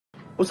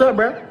What's up,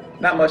 bro?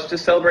 Not much,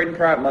 just celebrating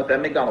Pride Month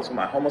at McDonald's with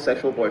my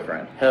homosexual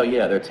boyfriend. Hell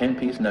yeah, their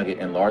 10-piece nugget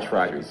and large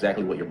fries are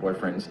exactly what your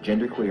boyfriend's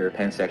genderqueer,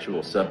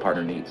 pansexual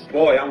sub-partner needs.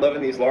 Boy, I'm loving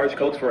these large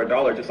Cokes for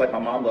 $1 just like my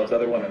mom loves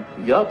other women.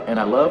 Yup, and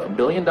I love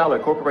billion-dollar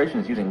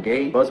corporations using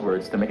gay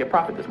buzzwords to make a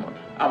profit this month.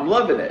 I'm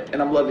loving it,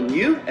 and I'm loving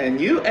you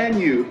and you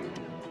and you.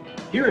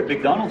 Here at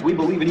McDonald's, we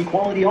believe in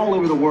equality all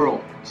over the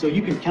world, so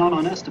you can count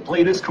on us to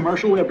play this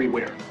commercial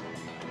everywhere,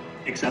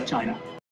 except China.